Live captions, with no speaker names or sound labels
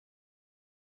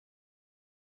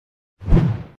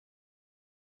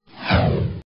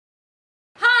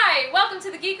to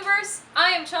the Geekiverse.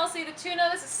 I am Chelsey the Tuna,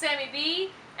 this is Sammy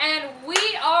B, and we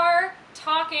are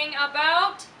talking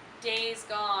about Days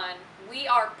Gone. We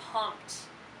are pumped.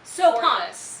 So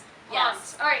pumped.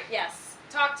 Yes. Alright, Yes.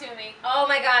 talk to me. Oh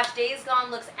my gosh, Days Gone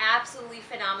looks absolutely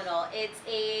phenomenal. It's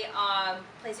a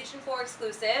PlayStation 4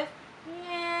 exclusive.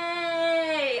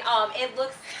 Yay! It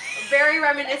looks very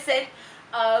reminiscent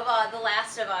of The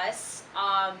Last of Us.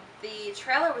 The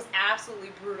trailer was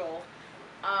absolutely brutal.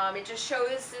 It just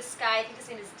shows this guy, I think his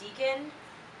name is Deacon.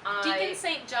 Deacon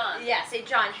St. John. Yeah, St.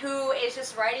 John, who is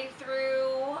just riding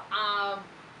through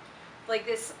like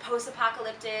this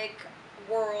post-apocalyptic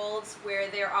world where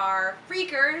there are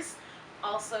freakers,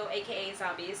 also aka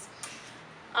zombies.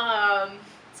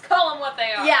 Let's call them what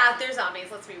they are. Yeah, they're zombies,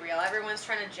 let's be real. Everyone's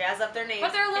trying to jazz up their names.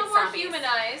 But they're a little It's more zombies.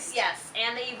 humanized. Yes,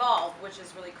 and they evolve, which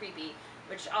is really creepy,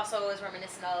 which also is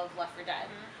reminiscent of Left 4 Dead.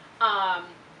 Mm-hmm.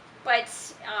 But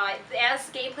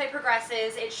as gameplay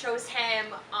progresses, it shows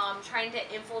him trying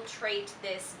to infiltrate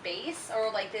this base, or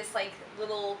like this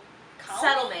little Colony?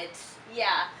 settlement.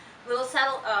 Yeah, little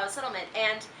settlement,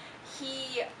 and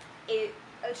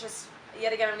it's just,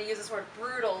 yet again I'm going to use this word,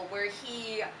 brutal, where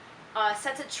he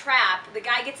sets a trap. The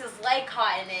guy gets his leg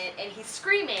caught in it, and he's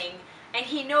screaming, and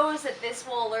he knows that this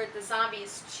will alert the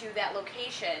zombies to that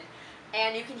location.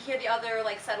 And you can hear the other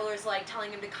settlers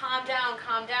telling him to calm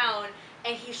down,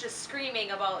 and he's just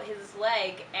screaming about his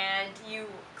leg, and you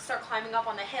start climbing up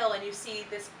on the hill and you see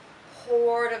this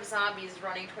horde of zombies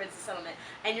running towards the settlement,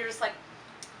 and you're just like,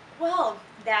 well,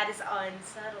 that is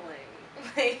unsettling.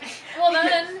 Well,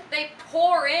 then they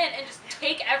pour in and just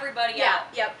take everybody out.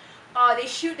 Yep. They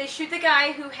shoot the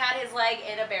guy who had his leg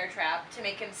in a bear trap to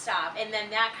make him stop, and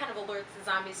then that kind of alerts the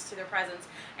zombies to their presence.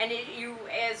 And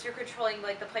as you're controlling,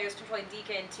 the player's controlling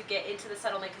Deacon to get into the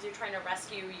settlement because you're trying to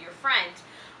rescue your friend,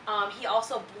 he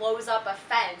also blows up a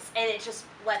fence, and it just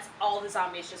lets all the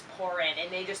zombies just pour in, and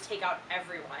they just take out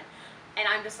everyone. And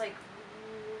I'm just like,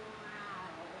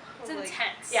 wow. It's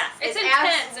intense. Yes, it's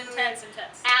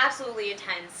intense. Absolutely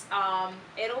intense.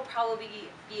 It'll probably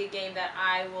be a game that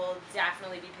I will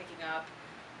definitely be picking up,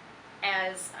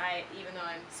 even though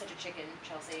I'm such a chicken,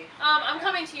 Chelsey. I'm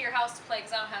coming to your house to play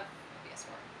because I don't have a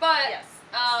PS4. But yes.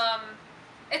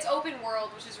 It's open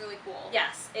world, which is really cool.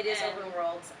 Yes, it is open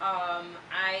world.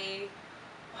 I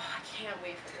can't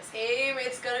wait for this game.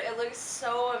 It looks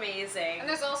so amazing. And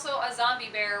there's also a zombie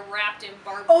bear wrapped in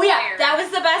barbed Oh wire. yeah, that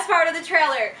was the best part of the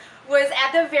trailer. Was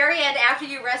at the very end, after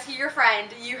you rescue your friend,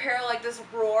 you hear this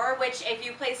roar, which if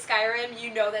you play Skyrim,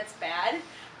 you know that's bad.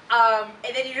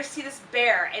 And then you just see this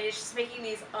bear, and it's just making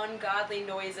these ungodly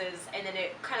noises, and then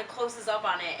it kind of closes up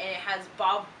on it, and it has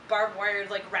barbed wire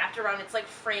wrapped around its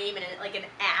frame, and an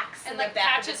axe. And in the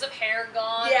back patches of hair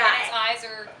gone, Yeah. and its eyes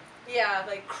are... Yeah,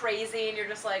 crazy, and you're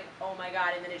just like, oh my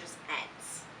god, and then it just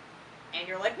ends. And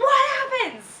you're like, what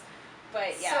happens?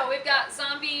 But yeah. So we've got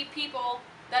zombie people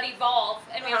that evolve,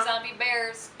 and we have zombie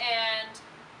bears, and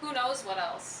who knows what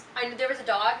else. There was a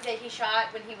dog that he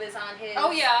shot when he was on his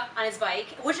on his bike,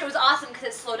 which it was awesome because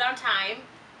it slowed down time.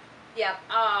 Yep.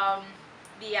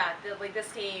 But yeah,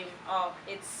 this game. Oh,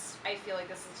 I feel like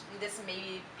this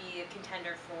may be a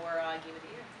contender for Game of the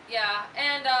Year. Yeah,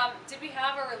 and did we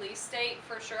have a release date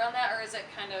for sure on that, or is it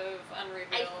kind of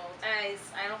unrevealed? I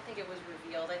don't think it was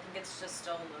revealed. I think it's just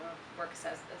still in the works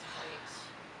at this point.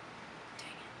 Dang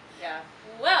it. Yeah.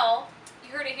 Well, you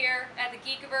heard it here at the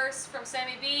Geekiverse from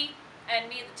Sammy B and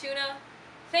me, the Tuna.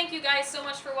 Thank you guys so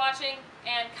much for watching,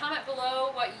 and comment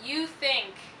below what you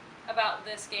think about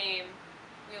this game.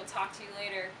 We will talk to you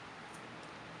later.